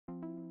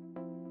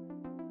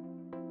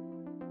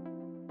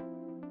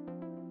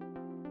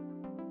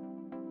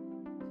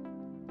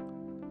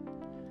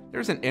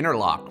There's an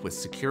interlock with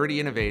security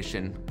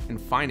innovation and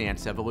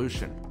finance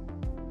evolution.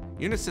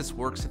 Unisys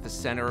works at the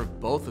center of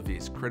both of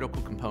these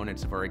critical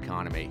components of our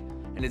economy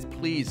and is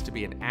pleased to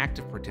be an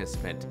active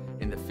participant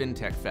in the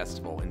FinTech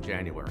Festival in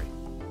January.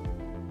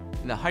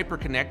 In the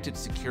hyper-connected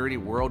security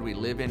world we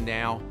live in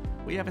now,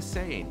 we have a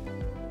saying,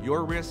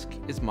 "Your risk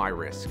is my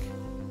risk."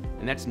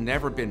 And that's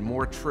never been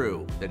more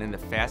true than in the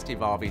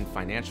fast-evolving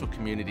financial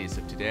communities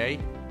of today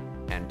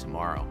and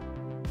tomorrow.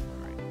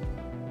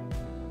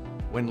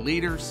 When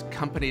leaders,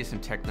 companies,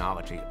 and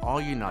technology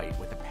all unite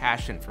with a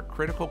passion for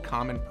critical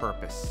common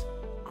purpose,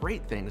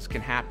 great things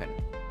can happen.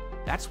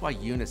 That's why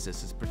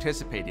Unisys is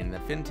participating in the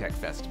FinTech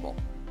Festival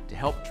to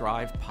help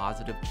drive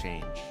positive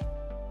change.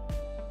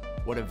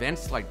 What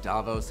events like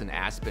Davos and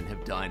Aspen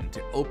have done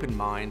to open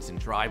minds and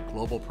drive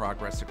global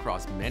progress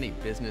across many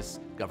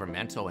business,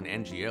 governmental, and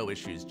NGO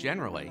issues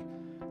generally,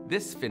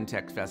 this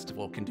FinTech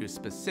Festival can do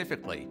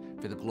specifically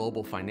for the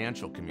global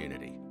financial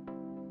community.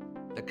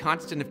 The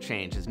constant of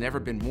change has never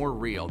been more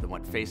real than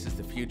what faces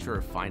the future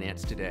of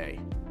finance today.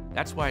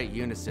 That's why at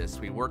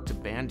Unisys, we work to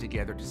band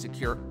together to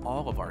secure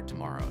all of our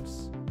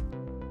tomorrows.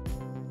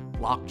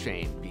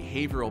 Blockchain,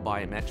 behavioral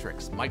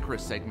biometrics,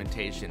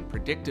 microsegmentation,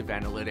 predictive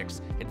analytics,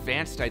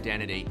 advanced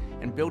identity,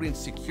 and building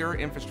secure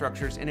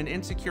infrastructures in an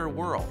insecure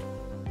world.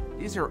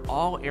 These are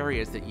all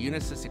areas that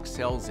Unisys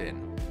excels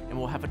in and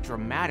will have a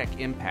dramatic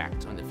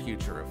impact on the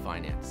future of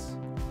finance.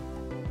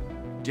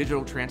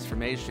 Digital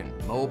transformation,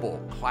 mobile,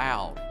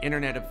 cloud,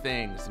 Internet of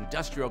Things,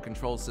 industrial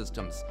control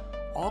systems,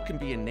 all can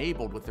be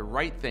enabled with the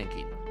right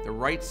thinking, the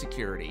right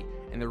security,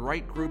 and the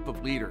right group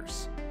of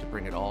leaders to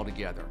bring it all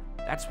together.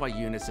 That's why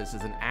Unisys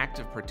is an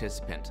active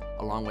participant,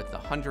 along with the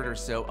 100 or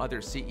so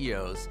other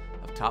CEOs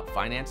of top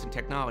finance and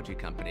technology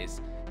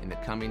companies in the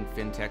coming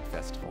FinTech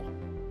Festival.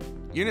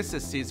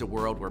 Unisys sees a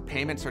world where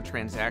payments are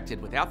transacted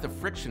without the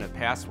friction of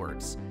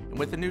passwords and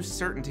with the new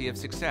certainty of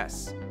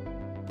success,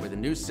 where the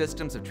new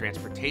systems of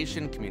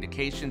transportation,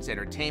 communications,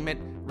 entertainment,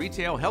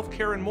 retail,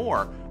 healthcare, and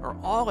more are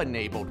all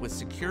enabled with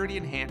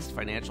security-enhanced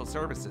financial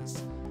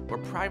services, where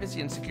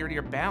privacy and security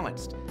are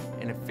balanced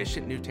and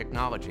efficient new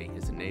technology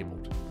is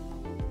enabled.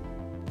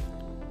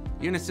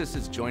 Unisys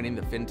is joining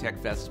the FinTech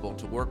Festival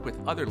to work with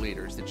other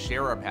leaders that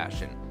share our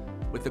passion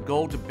with the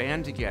goal to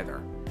band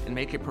together and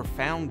make a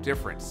profound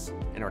difference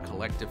in our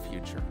collective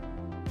future.